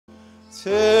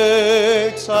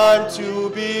Take time to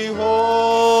be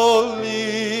holy.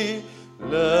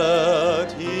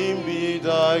 Let him be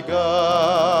thy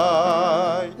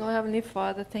guide. Lord Heavenly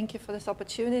Father, thank you for this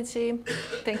opportunity.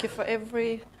 Thank you for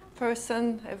every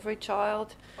person, every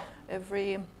child,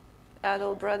 every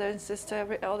adult brother and sister,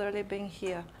 every elderly being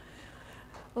here.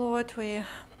 Lord, we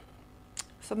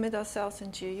submit ourselves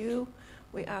into you.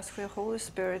 We ask for your Holy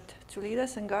Spirit to lead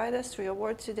us and guide us through your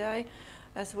word today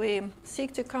as we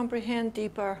seek to comprehend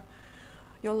deeper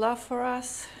your love for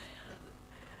us,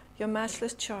 your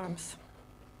matchless charms.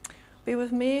 Be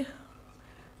with me.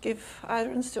 Give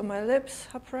utterance to my lips,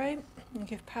 I pray, and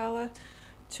give power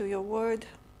to your word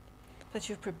that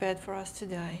you've prepared for us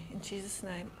today. In Jesus'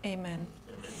 name, amen.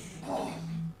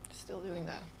 Still doing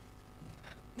that.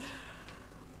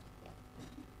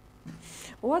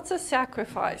 What's a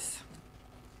sacrifice?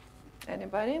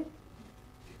 Anybody?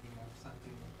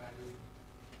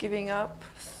 Giving up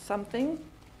something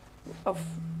of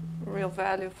real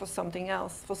value for something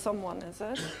else. For someone, is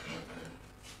it?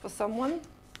 For someone?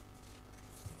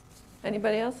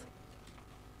 Anybody else?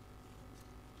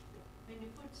 When you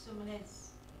put someone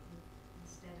else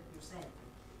instead of yourself.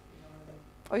 You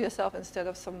know, Or yourself instead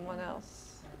of someone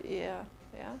else. Yeah,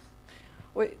 yeah.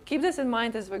 We keep this in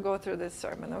mind as we go through this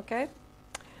sermon, okay?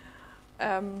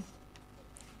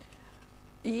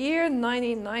 Year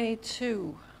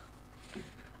 1992.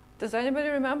 Does anybody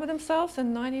remember themselves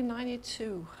in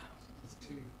 1992?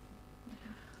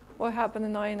 What happened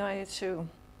in 1992?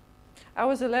 I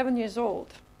was 11 years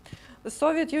old. The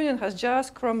Soviet Union has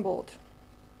just crumbled.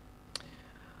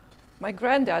 My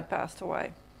granddad passed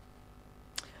away.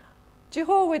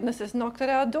 Jehovah's Witnesses knocked at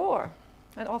our door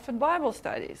and offered Bible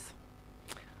studies.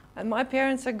 And my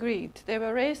parents agreed. They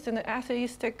were raised in an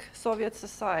atheistic Soviet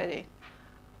society.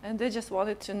 And they just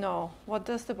wanted to know, what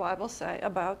does the Bible say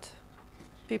about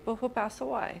people who pass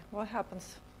away? What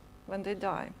happens when they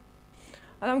die?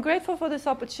 And I'm grateful for this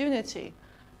opportunity.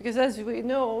 Because as we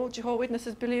know, Jehovah's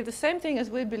Witnesses believe the same thing as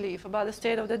we believe about the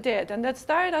state of the dead. And that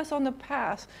started us on the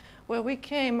path where we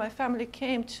came, my family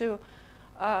came to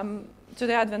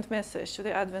the Advent message, to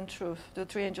the Advent truth, the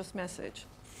three angels message.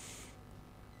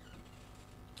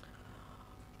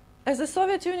 As the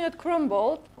Soviet Union had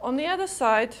crumbled, on the other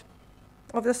side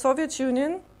of the Soviet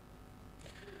Union,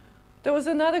 there was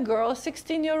another girl, a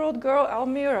 16-year-old girl,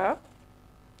 Almira,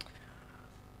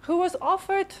 who was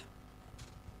offered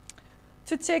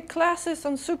to take classes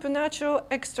on supernatural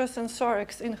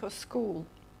extrasensorics in her school,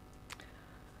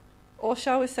 or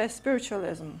shall we say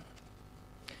spiritualism.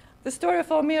 The story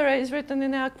of Almira is written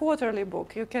in our quarterly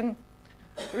book. You can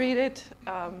read it,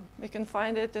 you can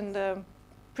find it in the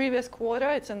previous quarter.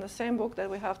 It's in the same book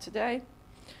that we have today.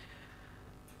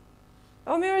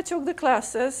 Almira took the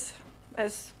classes,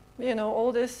 as you know,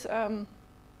 all these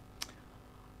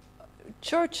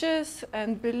churches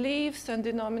and beliefs and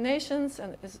denominations,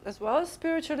 and as well as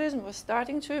spiritualism, was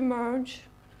starting to emerge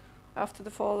after the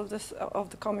fall of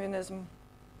the communism.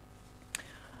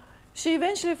 She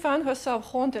eventually found herself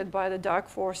haunted by the dark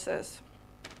forces.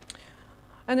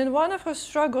 And in one of her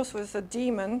struggles with a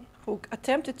demon who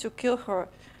attempted to kill her,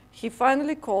 he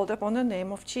finally called upon the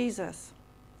name of Jesus.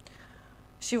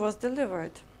 She was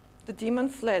delivered. The demon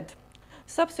fled.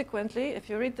 Subsequently, if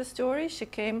you read the story, she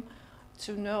came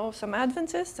to know some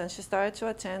Adventists and she started to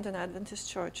attend an Adventist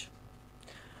church.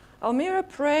 Almira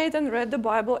prayed and read the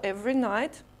Bible every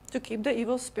night to keep the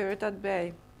evil spirit at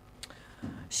bay.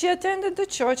 She attended the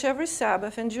church every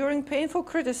Sabbath, enduring painful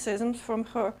criticisms from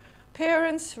her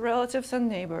parents, relatives, and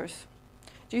neighbors.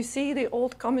 Do you see the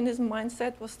old communism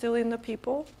mindset was still in the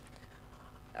people?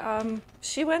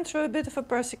 She went through a bit of a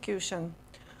persecution.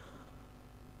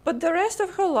 But the rest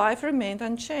of her life remained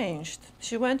unchanged.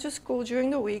 She went to school during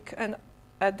the week, and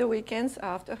at the weekends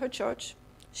after her church,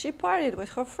 she partied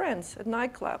with her friends at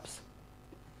nightclubs.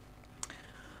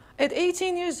 At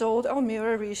 18 years old,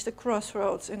 Almira reached a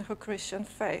crossroads in her Christian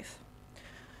faith.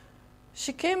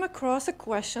 She came across a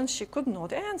question she could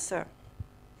not answer.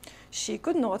 She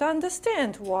could not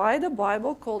understand why the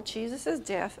Bible called Jesus'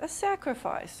 death a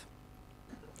sacrifice.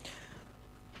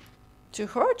 To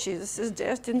her, Jesus'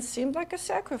 death didn't seem like a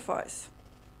sacrifice.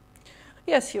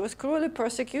 Yes, he was cruelly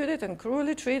persecuted and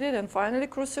cruelly treated and finally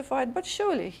crucified, but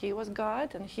surely he was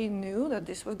God and he knew that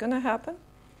this was going to happen.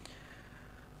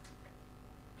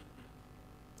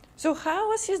 So how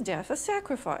was his death a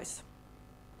sacrifice?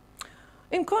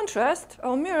 In contrast,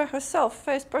 Almira herself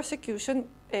faced persecution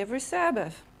every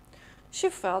Sabbath. She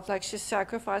felt like she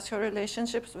sacrificed her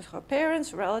relationships with her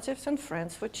parents, relatives, and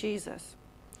friends for Jesus.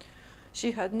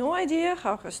 She had no idea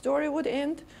how her story would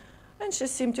end, and she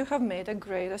seemed to have made a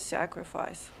greater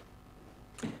sacrifice.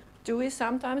 Do we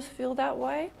sometimes feel that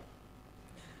way?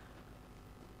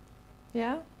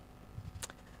 Yeah?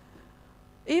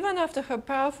 Even after her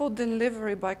powerful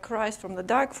delivery by Christ from the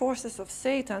dark forces of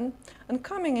Satan and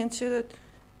coming into the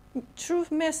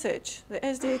truth message, the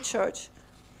SDA church,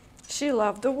 she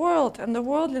loved the world and the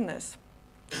worldliness.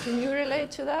 Can you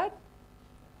relate to that?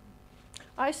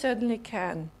 I certainly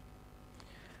can.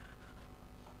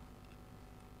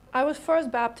 I was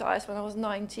first baptized when I was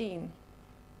 19.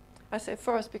 I say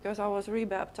first because I was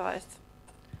rebaptized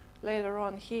later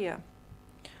on here.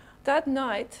 That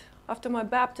night, after my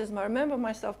baptism, I remember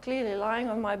myself clearly lying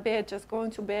on my bed, just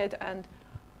going to bed, and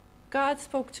God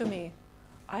spoke to me.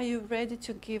 Are you ready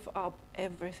to give up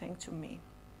everything to me?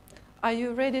 Are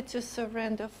you ready to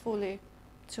surrender fully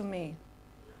to me?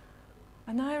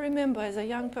 And I remember as a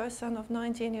young person of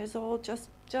 19 years old, just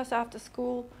after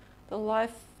school, the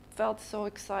life felt so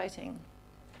exciting.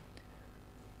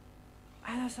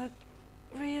 And I said,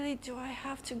 really, do I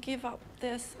have to give up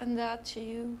this and that to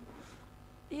you?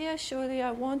 Yeah, surely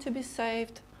I want to be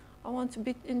saved. I want to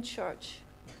be in church.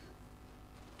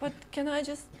 But can I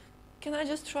just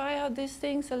try out these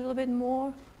things a little bit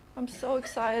more? I'm so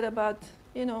excited about,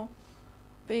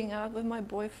 being out with my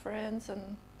boyfriends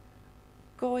and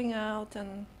going out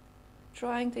and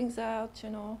trying things out,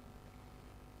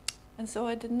 And so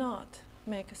I did not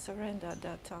make a surrender at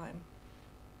that time.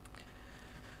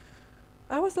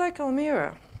 I was like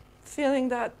Elmira, feeling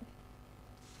that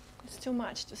it's too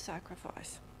much to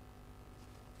sacrifice.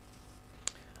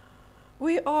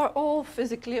 We are all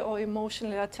physically or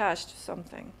emotionally attached to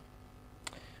something.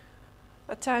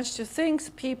 Attached to things,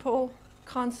 people,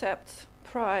 concepts,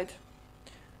 pride,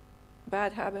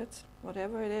 bad habits,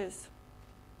 whatever it is.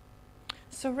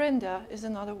 Surrender is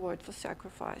another word for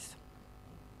sacrifice.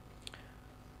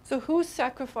 So whose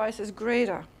sacrifice is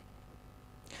greater?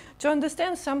 To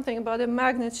understand something about the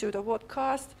magnitude of what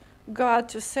cost God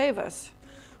to save us,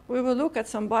 we will look at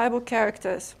some Bible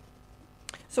characters.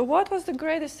 So what was the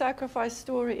greatest sacrifice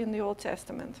story in the Old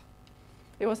Testament?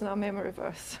 It was in our memory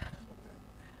verse.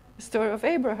 The story of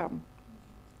Abraham.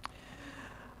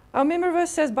 Our memory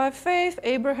verse says, by faith,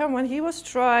 Abraham, when he was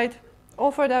tried,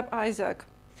 offered up Isaac.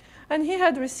 And he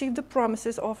had received the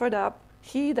promises, offered up.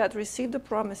 He that received the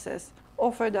promises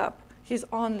offered up his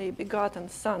only begotten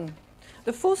son.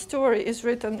 The full story is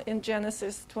written in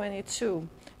Genesis 22.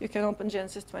 You can open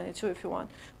Genesis 22 if you want.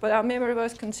 But our memory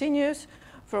verse continues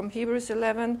from Hebrews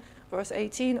 11, verse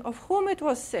 18, of whom it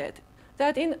was said,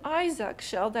 that in Isaac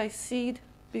shall thy seed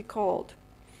be called.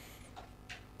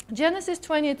 Genesis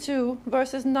 22,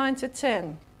 verses 9 to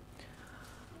 10.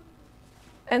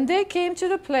 And they came to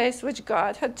the place which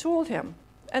God had told him.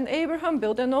 And Abraham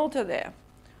built an altar there,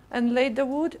 and laid the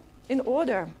wood in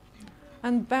order,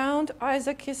 and bound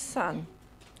Isaac his son,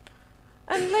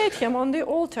 and laid him on the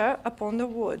altar upon the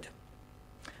wood.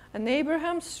 And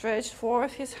Abraham stretched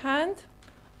forth his hand,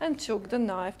 and took the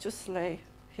knife to slay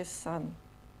his son.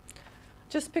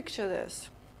 Just picture this.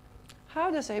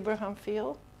 How does Abraham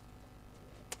feel?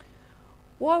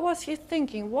 What was he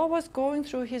thinking? What was going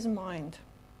through his mind?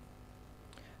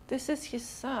 This is his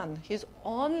son, his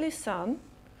only son.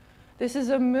 This is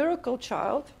a miracle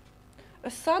child,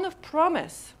 a son of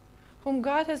promise whom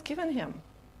God has given him.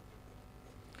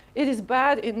 It is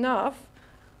bad enough,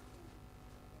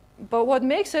 but what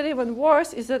makes it even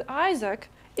worse is that Isaac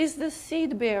is the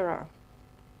seed bearer.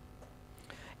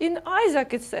 In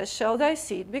Isaac it says, shall thy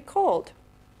seed be called.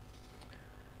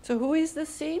 So who is the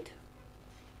seed?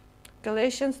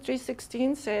 Galatians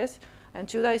 3:16 says, and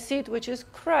to thy seed which is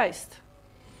Christ.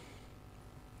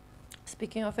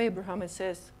 Speaking of Abraham, it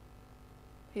says,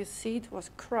 his seed was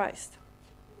Christ.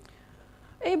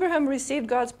 Abraham received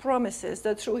God's promises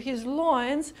that through his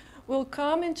loins will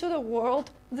come into the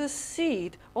world the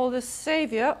seed, or the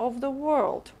savior of the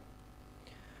world.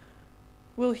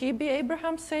 Will he be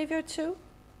Abraham's savior too?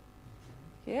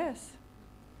 Yes.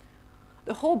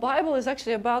 The whole Bible is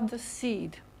actually about the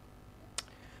seed.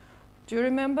 Do you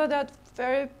remember that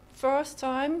very first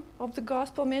time of the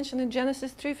gospel mentioned in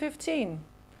Genesis 3:15?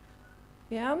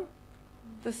 Yeah?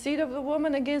 The seed of the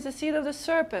woman against the seed of the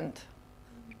serpent.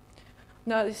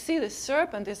 Now you see, the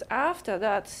serpent is after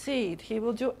that seed. He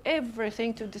will do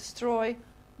everything to destroy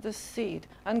the seed.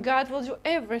 And God will do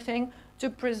everything to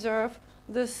preserve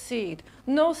the seed.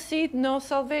 No seed, no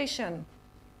salvation.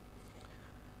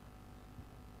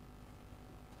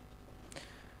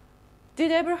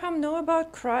 Did Abraham know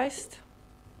about Christ?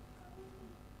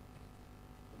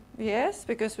 Yes,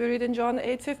 because we read in John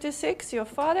 8:56, your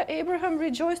father Abraham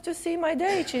rejoiced to see my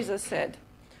day, Jesus said.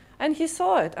 And he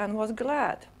saw it and was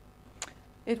glad.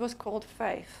 It was called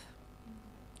faith.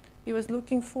 He was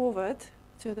looking forward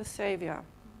to the Savior.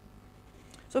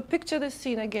 So picture the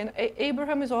scene again.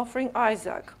 Abraham is offering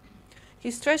Isaac.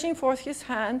 He's stretching forth his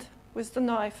hand with the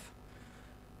knife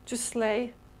to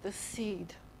slay the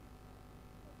seed.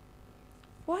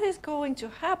 What is going to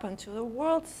happen to the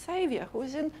world's Savior who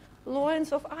is in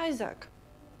loins of Isaac?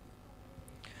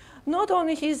 Not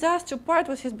only he is asked to part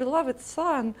with his beloved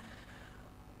son,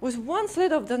 with one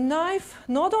slit of the knife,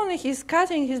 not only he's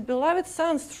cutting his beloved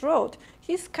son's throat,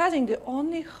 he's cutting the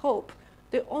only hope,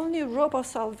 the only rope of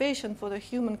salvation for the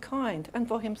humankind and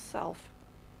for himself.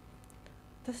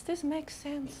 Does this make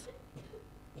sense?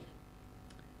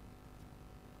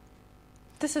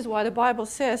 This is why the Bible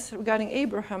says regarding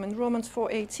Abraham in Romans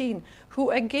 4:18, who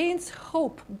against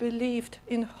hope believed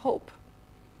in hope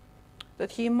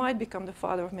that he might become the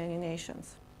father of many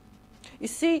nations. You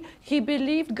see, he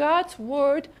believed God's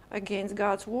word against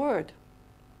God's word.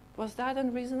 Was that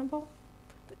unreasonable?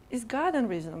 Is God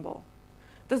unreasonable?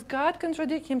 Does God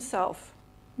contradict himself?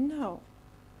 No.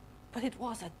 But it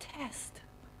was a test.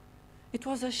 It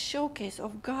was a showcase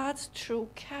of God's true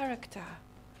character,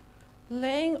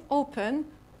 laying open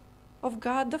of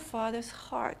God the Father's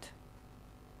heart.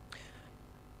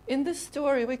 In this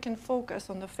story, we can focus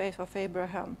on the faith of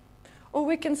Abraham. Or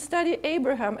we can study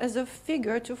Abraham as a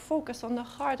figure to focus on the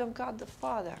heart of God the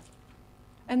Father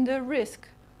and the risk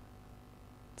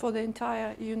for the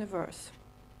entire universe.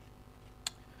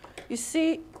 You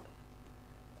see,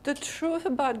 the truth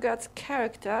about God's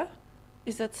character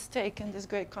is at stake in this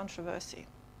great controversy.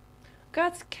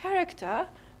 God's character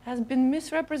has been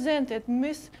misrepresented,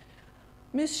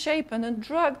 misshapen, and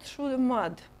dragged through the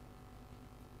mud.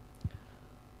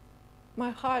 My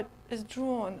heart is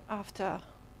drawn after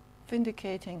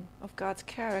vindicating of God's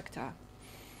character.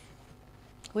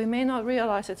 We may not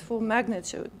realize its full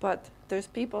magnitude, but there's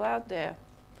people out there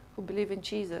who believe in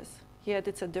Jesus, yet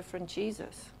it's a different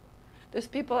Jesus. There's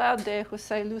people out there who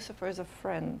say Lucifer is a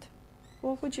friend.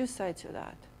 What would you say to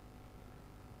that?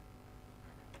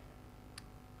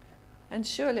 And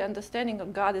surely understanding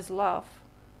that God is love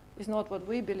is not what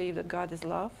we believe that God is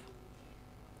love.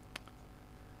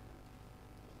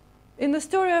 In the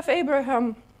story of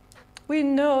Abraham, we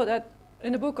know that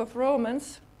in the book of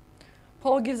Romans,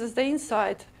 Paul gives us the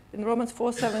insight in Romans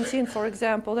 4:17, for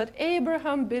example, that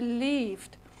Abraham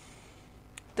believed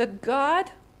that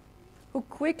God, who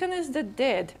quickeneth the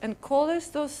dead and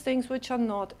calleth those things which are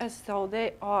not as though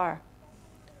they are.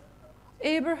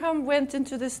 Abraham went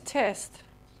into this test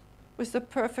with the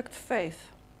perfect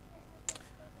faith.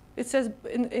 It says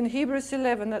in Hebrews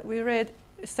 11 that we read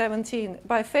 17,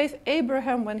 by faith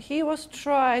Abraham, when he was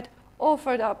tried,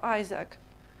 offered up Isaac.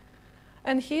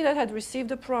 And he that had received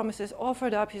the promises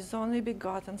offered up his only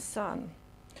begotten son,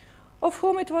 of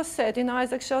whom it was said, in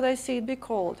Isaac shall thy seed be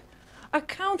called,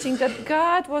 accounting that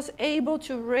God was able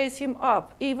to raise him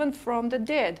up even from the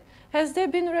dead. Has there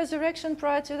been a resurrection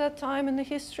prior to that time in the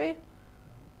history?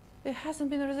 There hasn't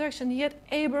been a resurrection, yet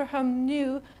Abraham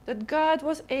knew that God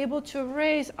was able to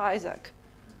raise Isaac.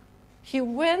 He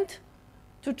went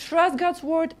to trust God's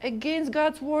word against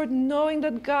God's word, knowing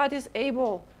that God is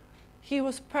able. He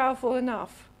was powerful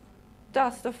enough.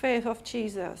 That's the faith of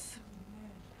Jesus.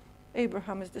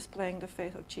 Abraham is displaying the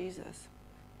faith of Jesus.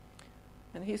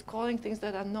 And he's calling things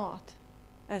that are not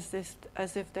as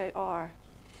if they are.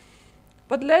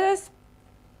 But let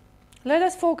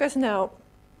us focus now.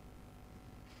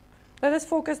 Let us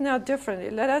focus now differently.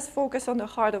 Let us focus on the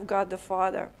heart of God the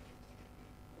Father.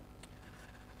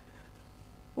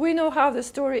 We know how the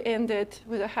story ended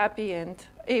with a happy end.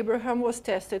 Abraham was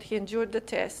tested. He endured the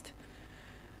test.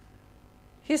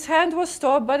 His hand was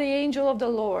stopped by the angel of the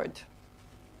Lord.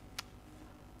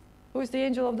 Who is the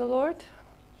angel of the Lord?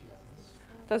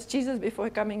 That's Jesus before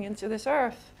coming into this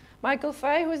earth. Michael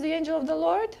Fay, who is the angel of the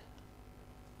Lord?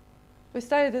 We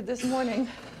studied it this morning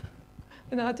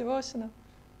in our devotional.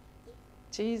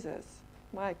 Jesus,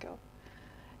 Michael.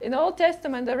 In the Old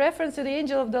Testament, the reference to the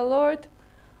angel of the Lord,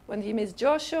 when he meets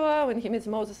Joshua, when he meets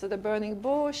Moses at the burning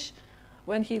bush,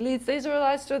 when he leads the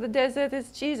Israelites through the desert,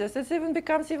 it's Jesus. It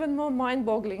becomes even more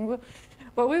mind-boggling.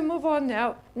 But we move on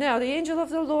now. Now, the angel of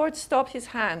the Lord stopped his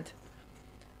hand.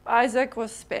 Isaac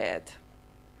was spared.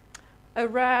 A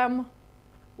ram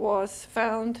was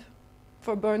found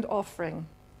for burnt offering.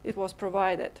 It was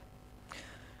provided.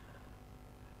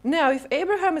 Now, if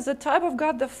Abraham is a type of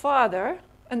God the Father,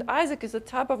 and Isaac is a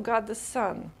type of God the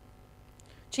Son,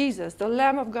 Jesus, the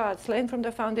Lamb of God, slain from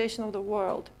the foundation of the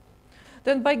world,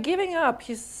 then by giving up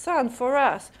his son for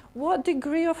us, what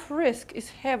degree of risk is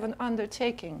heaven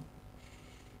undertaking?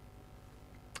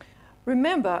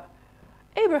 Remember,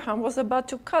 Abraham was about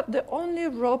to cut the only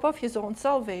rope of his own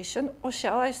salvation, or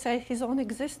shall I say his own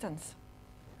existence.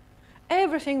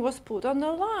 Everything was put on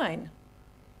the line.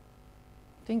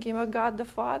 Thinking about God the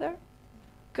Father,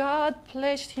 God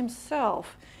pledged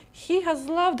himself. He has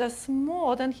loved us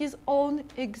more than his own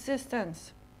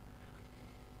existence.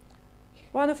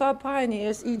 One of our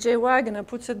pioneers, E.J. Wagner,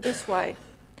 puts it this way: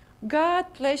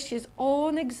 God pledged his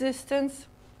own existence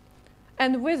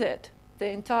and with it the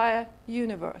entire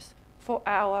universe for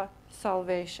our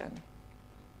salvation.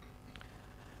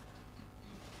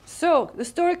 So the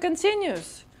story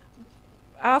continues.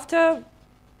 After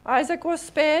Isaac was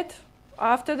spared,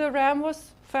 after the ram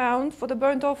was found for the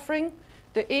burnt offering,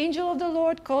 the angel of the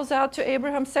Lord calls out to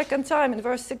Abraham second time in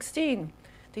verse 16.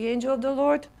 The angel of the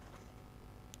Lord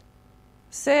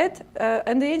said,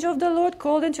 and the angel of the Lord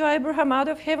called into Abraham out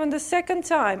of heaven the second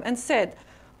time and said,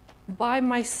 by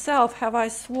myself have I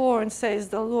sworn, says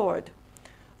the Lord,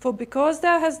 for because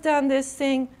thou hast done this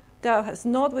thing, thou hast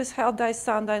not withheld thy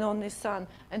son, thine only son.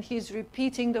 And he's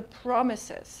repeating the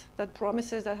promises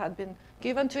that had been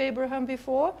given to Abraham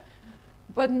before,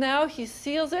 but now he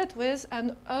seals it with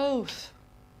an oath.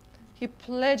 He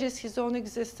pledges his own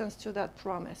existence to that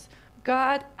promise.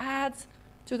 God adds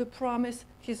to the promise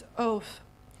his oath.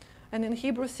 And in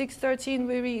Hebrews 6:13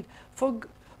 we read,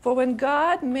 For when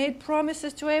God made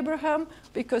promises to Abraham,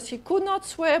 because he could not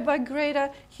swear by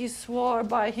greater, he swore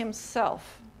by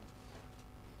himself.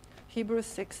 Hebrews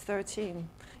 6:13.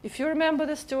 If you remember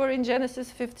the story in Genesis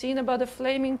 15 about the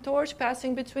flaming torch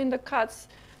passing between the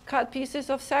cut pieces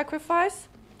of sacrifice,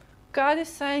 God is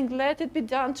saying, let it be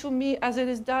done to me as it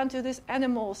is done to these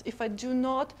animals if I do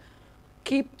not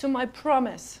keep to my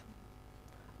promise.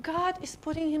 God is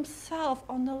putting himself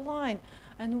on the line,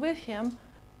 and with him,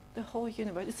 the whole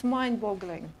universe. It's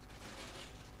mind-boggling.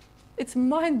 It's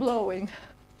mind-blowing.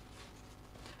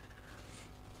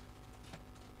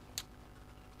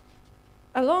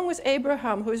 Along with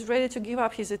Abraham, who is ready to give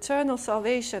up his eternal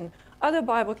salvation, other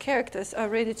Bible characters are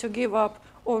ready to give up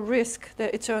or risk their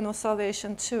eternal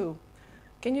salvation too.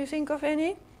 Can you think of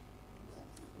any?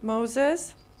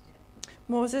 Moses.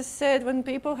 Moses said, when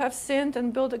people have sinned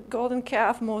and built a golden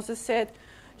calf, Moses said,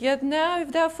 yet now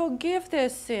if thou forgive their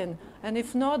sin, and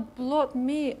if not, blot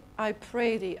me, I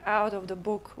pray thee, out of the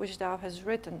book which thou hast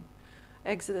written.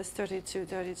 Exodus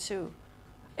 32:32.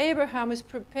 Abraham is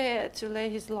prepared to lay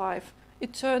his life,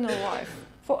 eternal life,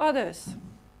 for others.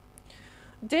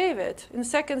 David, in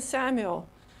 2 Samuel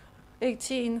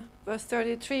 18, verse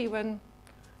 33, when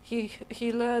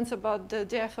he learns about the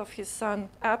death of his son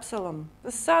Absalom,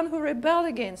 the son who rebelled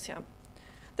against him.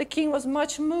 The king was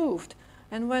much moved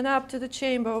and went up to the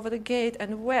chamber over the gate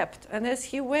and wept. And as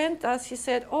he went thus, he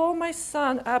said, "O my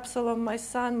son Absalom, my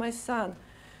son, my son,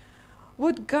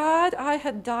 would God I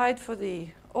had died for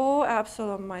thee. O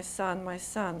Absalom, my son, my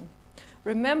son."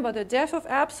 Remember, the death of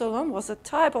Absalom was a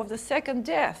type of the second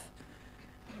death.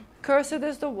 Cursed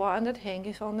is the one that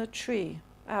hangeth on the tree.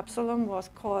 Absalom was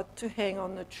caught to hang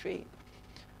on the tree,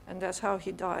 and that's how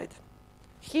he died.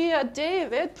 Here,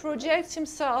 David projects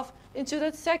himself into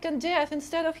that second death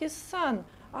instead of his son.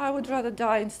 I would rather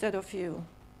die instead of you.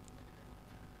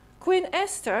 Queen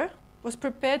Esther was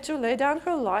prepared to lay down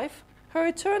her life, her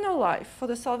eternal life, for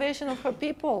the salvation of her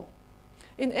people.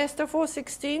 In Esther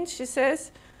 4:16, she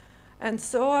says, "And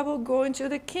so I will go into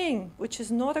the king, which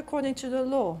is not according to the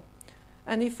law.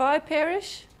 And if I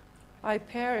perish, I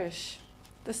perish."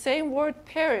 The same word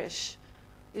perish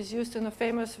is used in a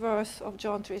famous verse of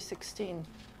John 3:16,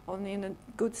 only in a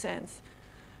good sense.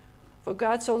 For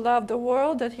God so loved the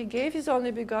world that he gave his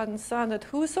only begotten Son, that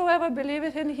whosoever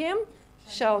believeth in him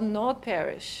shall not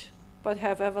perish, but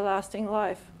have everlasting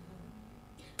life.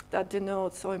 That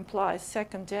denotes or implies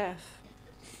second death.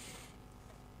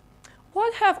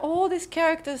 What have all these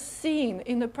characters seen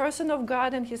in the person of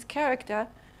God and his character,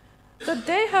 that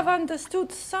they have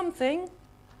understood something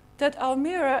that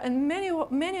Almira and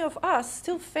many of us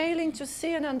still failing to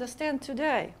see and understand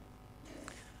today?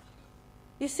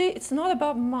 You see, it's not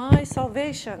about my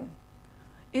salvation.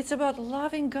 It's about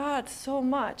loving God so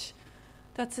much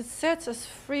that it sets us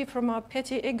free from our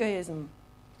petty egoism.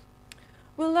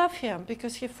 We love him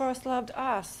because he first loved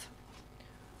us.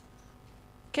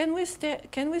 Can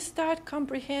we start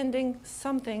comprehending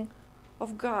something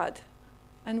of God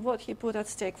and what he put at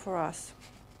stake for us?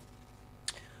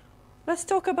 Let's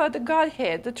talk about the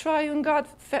Godhead, the triune God.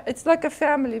 It's like a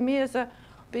family. Me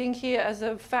being here as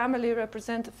a family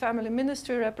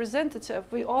ministry representative,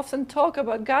 we often talk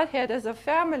about Godhead as a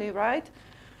family, right?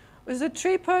 With the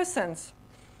three persons.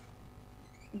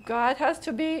 God has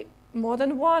to be more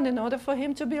than one in order for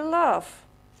him to be love,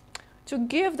 to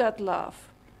give that love,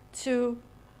 to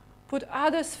put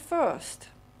others first.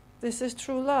 This is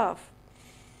true love.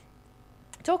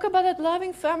 Talk about that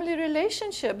loving family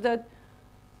relationship that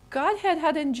Godhead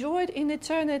had enjoyed in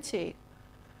eternity.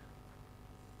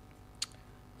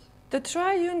 the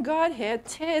triune Godhead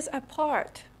tears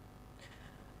apart.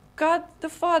 God the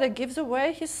Father gives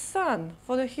away his Son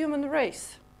for the human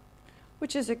race,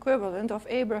 which is equivalent of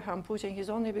Abraham putting his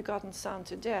only begotten son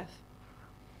to death.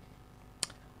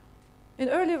 In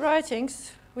early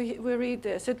writings, we read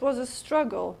this: it was a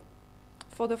struggle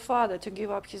for the Father to give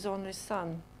up his only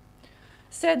Son.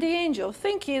 Said the angel,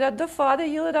 think ye that the Father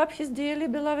yielded up his dearly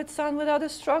beloved Son without a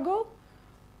struggle?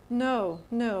 No,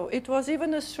 no, it was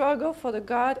even a struggle for the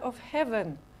God of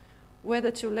heaven,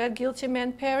 whether to let guilty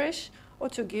men perish or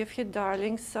to give his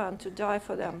darling Son to die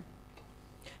for them.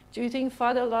 Do you think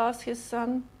Father loves his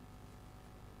Son?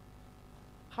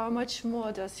 How much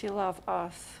more does he love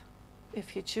us if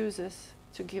he chooses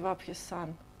to give up his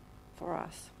Son for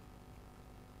us?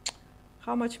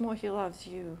 How much more he loves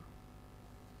you.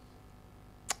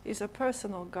 He's a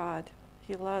personal God.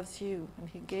 He loves you, and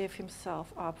he gave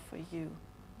himself up for you.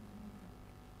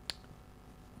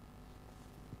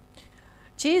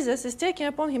 Jesus is taking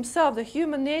upon himself the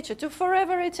human nature to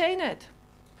forever retain it.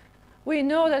 We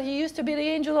know that he used to be the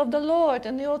angel of the Lord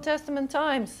in the Old Testament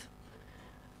times.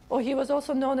 Or he was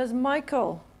also known as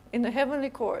Michael in the heavenly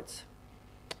courts.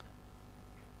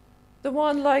 The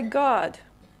one like God,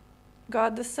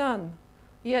 God the Son.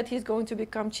 Yet he's going to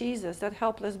become Jesus, that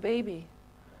helpless baby.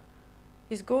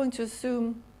 He's going to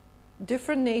assume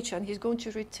different nature and he's going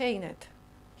to retain it.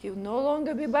 He'll no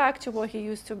longer be back to what he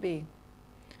used to be.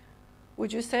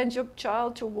 Would you send your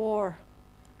child to war,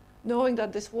 knowing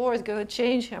that this war is going to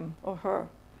change him or her?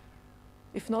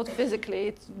 If not physically,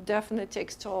 it definitely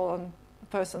takes toll on a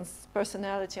person's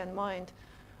personality and mind.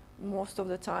 Most of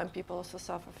the time, people also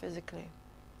suffer physically.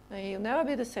 And he'll never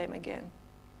be the same again.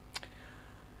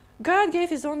 God gave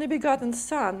his only begotten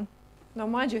Son. Now,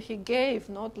 mind you, he gave,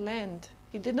 not lend.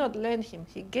 He did not lend him.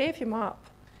 He gave him up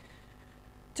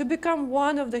to become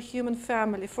one of the human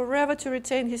family, forever to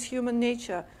retain his human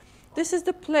nature. This is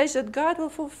the pledge that God will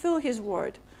fulfill his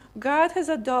word. God has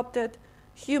adopted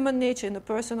human nature in the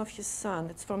person of his Son.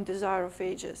 It's from Desire of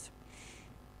Ages.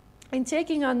 In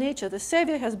taking our nature, the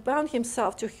Savior has bound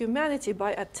himself to humanity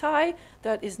by a tie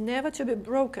that is never to be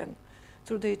broken.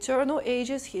 Through the eternal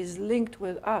ages, he is linked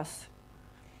with us.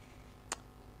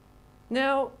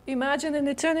 Now, imagine in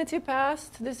eternity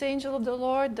past, this angel of the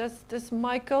Lord, this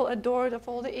Michael, adored of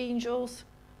all the angels.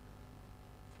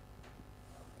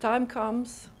 Time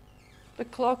comes. The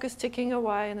clock is ticking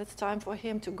away, and it's time for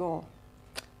him to go.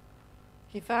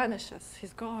 He vanishes.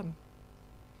 He's gone.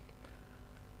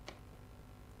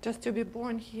 Just to be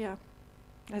born here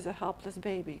as a helpless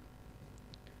baby.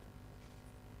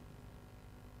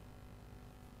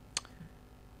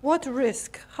 What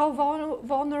risk? How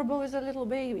vulnerable is a little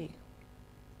baby?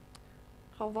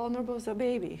 How vulnerable is a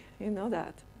baby? You know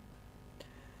that.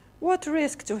 What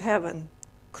risk to heaven?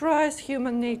 Christ's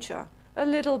human nature, a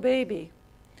little baby.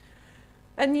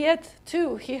 And yet,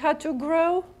 too, he had to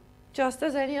grow just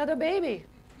as any other baby.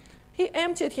 He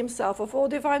emptied himself of all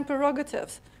divine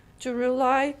prerogatives to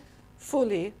rely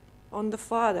fully on the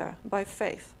Father by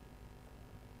faith.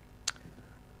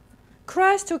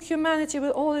 Christ took humanity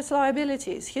with all its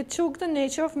liabilities. He took the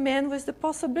nature of man with the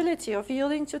possibility of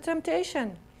yielding to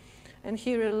temptation. And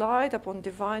he relied upon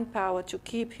divine power to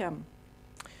keep him.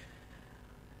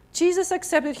 Jesus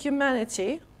accepted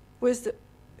humanity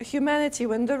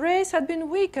when the race had been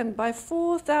weakened by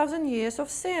 4,000 years of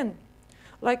sin.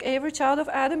 Like every child of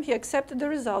Adam, he accepted the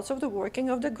results of the working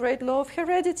of the great law of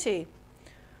heredity.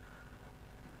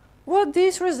 What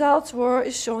these results were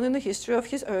is shown in the history of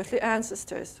his earthly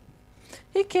ancestors.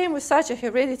 He came with such a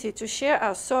heredity to share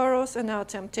our sorrows and our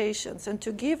temptations and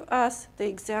to give us the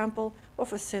example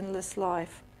of a sinless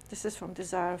life. This is from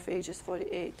Desire of Ages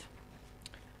 48.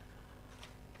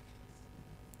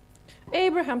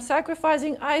 Abraham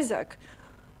sacrificing Isaac,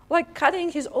 like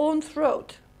cutting his own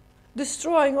throat,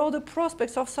 destroying all the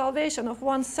prospects of salvation of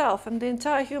oneself and the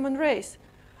entire human race.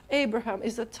 Abraham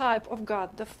is a type of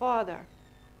God the Father.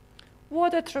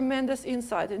 What a tremendous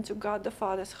insight into God the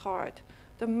Father's heart,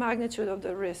 the magnitude of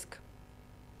the risk.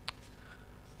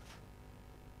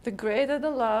 The greater the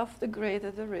love, the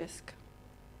greater the risk.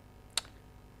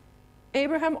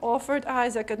 Abraham offered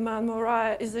Isaac at Mount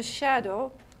Moriah is a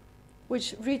shadow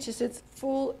which reaches its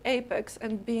full apex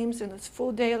and beams in its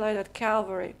full daylight at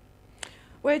Calvary,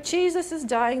 where Jesus is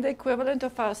dying the equivalent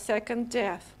of our second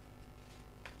death.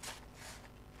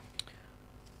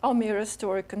 Almira's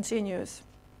story continues.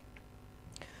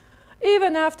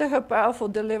 Even after her powerful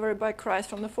delivery by Christ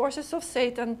from the forces of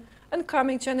Satan and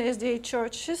coming to an SDA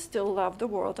church, she still loved the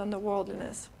world and the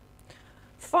worldliness.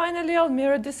 Finally,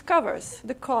 Almira discovers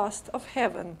the cost of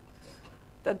heaven,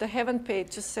 that the heaven paid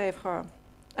to save her,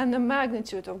 and the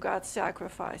magnitude of God's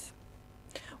sacrifice.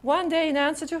 One day, in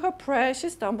answer to her prayer, she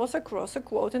stumbles across a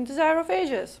quote in Desire of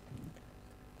Ages.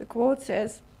 The quote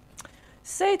says,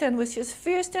 "Satan, with his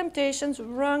fierce temptations,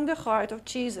 wrung the heart of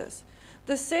Jesus.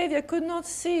 The Savior could not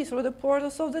see through the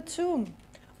portals of the tomb.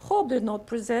 Hope did not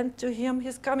present to him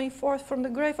his coming forth from the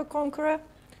grave a conqueror,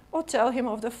 or tell him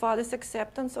of the Father's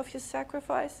acceptance of his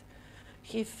sacrifice.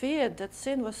 He feared that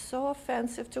sin was so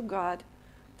offensive to God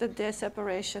that their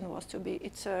separation was to be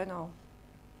eternal."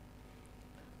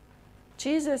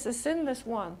 Jesus, a sinless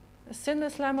one, a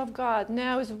sinless Lamb of God,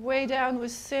 now is weighed down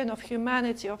with sin of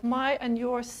humanity, of my and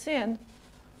your sin.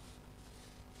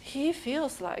 He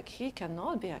feels like he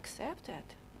cannot be accepted.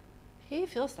 He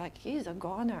feels like he's a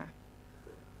goner.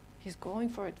 He's going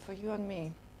for it for you and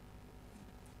me.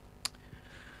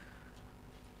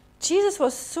 Jesus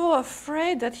was so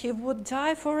afraid that he would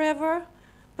die forever,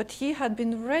 but he had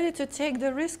been ready to take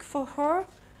the risk for her.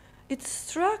 It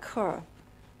struck her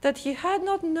that he had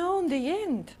not known the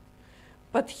end,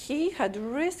 but he had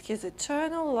risked his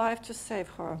eternal life to save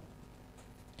her.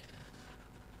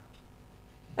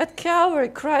 At Calvary,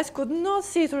 Christ could not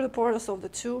see through the portals of the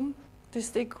tomb. This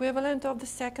is the equivalent of the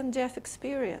second death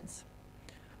experience.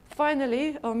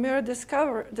 Finally, Elmira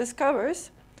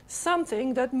discovers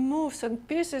something that moves and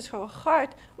pierces her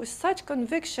heart with such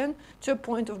conviction to a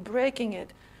point of breaking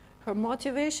it. Her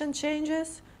motivation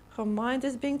changes, her mind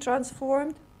is being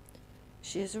transformed.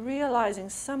 She is realizing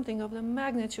something of the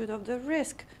magnitude of the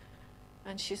risk,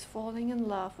 and she's falling in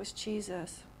love with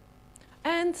Jesus.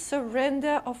 And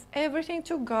surrender of everything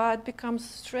to God becomes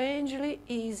strangely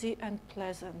easy and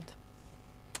pleasant.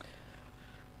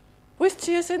 With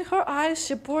tears in her eyes,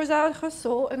 she pours out her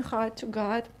soul and heart to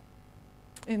God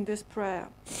in this prayer.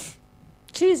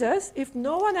 Jesus, if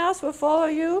no one else will follow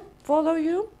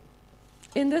you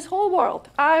in this whole world,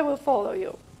 I will follow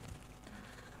you.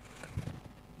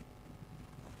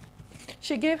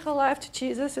 She gave her life to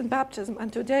Jesus in baptism,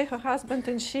 and today her husband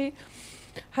and she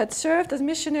had served as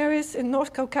missionaries in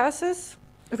North Caucasus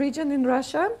region in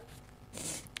Russia,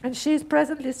 and she is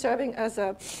presently serving as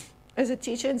a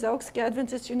teacher in Zaoksky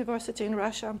Adventist University in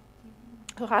Russia.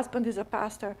 Her husband is a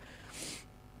pastor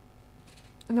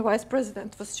and the vice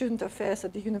president for student affairs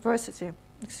at the university.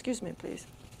 Excuse me, please.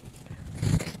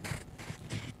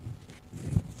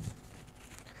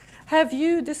 Have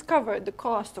you discovered the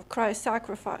cost of Christ's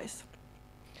sacrifice?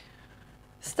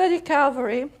 Study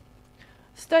Calvary.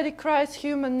 Study Christ's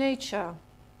human nature.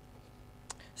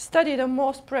 Study the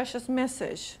most precious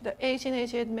message, the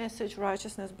 1888 message,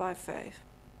 Righteousness by Faith.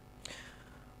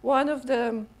 One of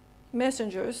the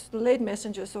messengers, the late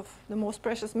messengers of the most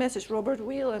precious message, Robert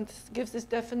Wieland, gives this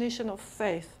definition of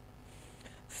faith.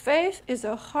 Faith is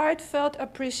a heartfelt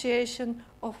appreciation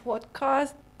of what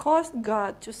cost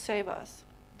God to save us.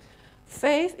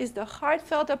 Faith is the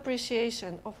heartfelt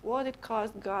appreciation of what it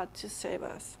cost God to save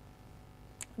us.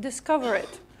 Discover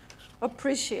it,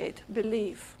 appreciate,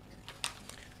 believe.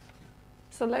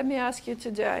 So let me ask you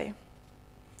today,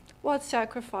 what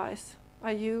sacrifice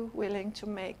are you willing to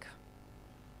make?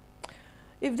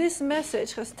 If this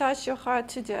message has touched your heart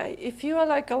today, if you are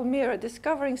like Elmira,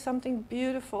 discovering something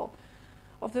beautiful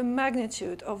of the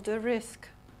magnitude of the risk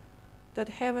that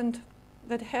heaven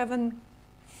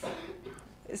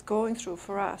is going through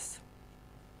for us,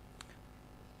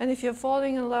 and if you're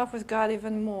falling in love with God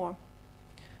even more,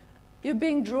 you're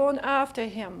being drawn after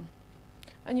Him,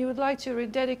 and you would like to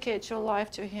rededicate your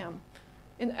life to Him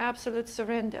in absolute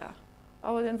surrender,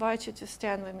 I would invite you to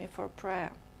stand with me for a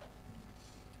prayer.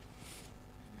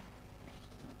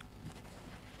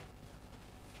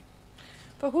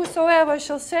 For whosoever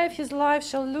shall save his life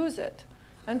shall lose it,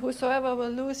 and whosoever will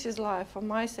lose his life for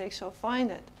my sake shall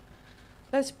find it.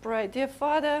 Let's pray. Dear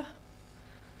Father,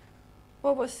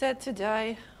 what was said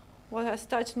today, what has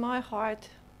touched my heart,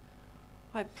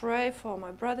 I pray for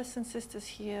my brothers and sisters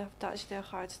here, touch their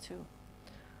hearts too.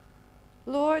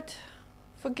 Lord,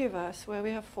 forgive us where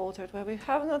we have faltered, where we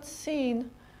have not seen,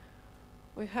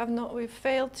 we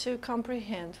failed to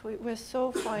comprehend. We're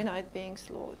so finite beings,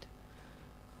 Lord.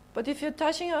 But if you're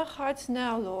touching our hearts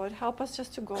now, Lord, help us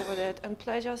just to go with it and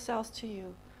pledge ourselves to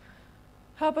you.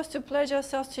 Help us to pledge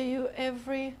ourselves to you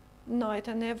every night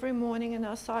and every morning in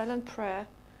our silent prayer,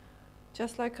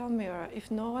 just like Elmira. If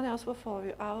no one else will follow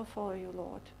you, I will follow you,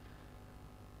 Lord.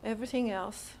 Everything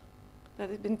else that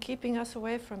has been keeping us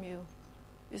away from you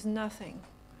is nothing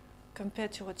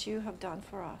compared to what you have done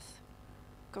for us,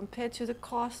 compared to the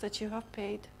cost that you have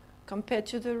paid, compared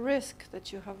to the risk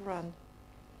that you have run.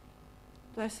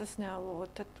 Bless us now, Lord,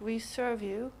 that we serve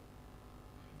you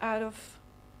out of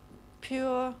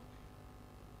pure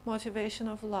motivation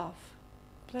of love.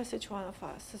 Bless each one of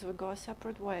us as we go our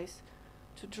separate ways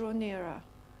to draw nearer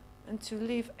and to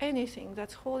leave anything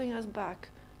that's holding us back,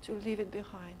 to leave it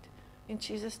behind. In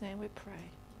Jesus' name we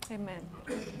pray. Amen.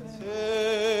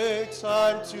 Take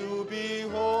time to be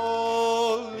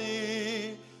holy.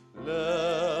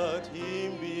 Let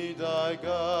him be thy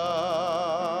guide.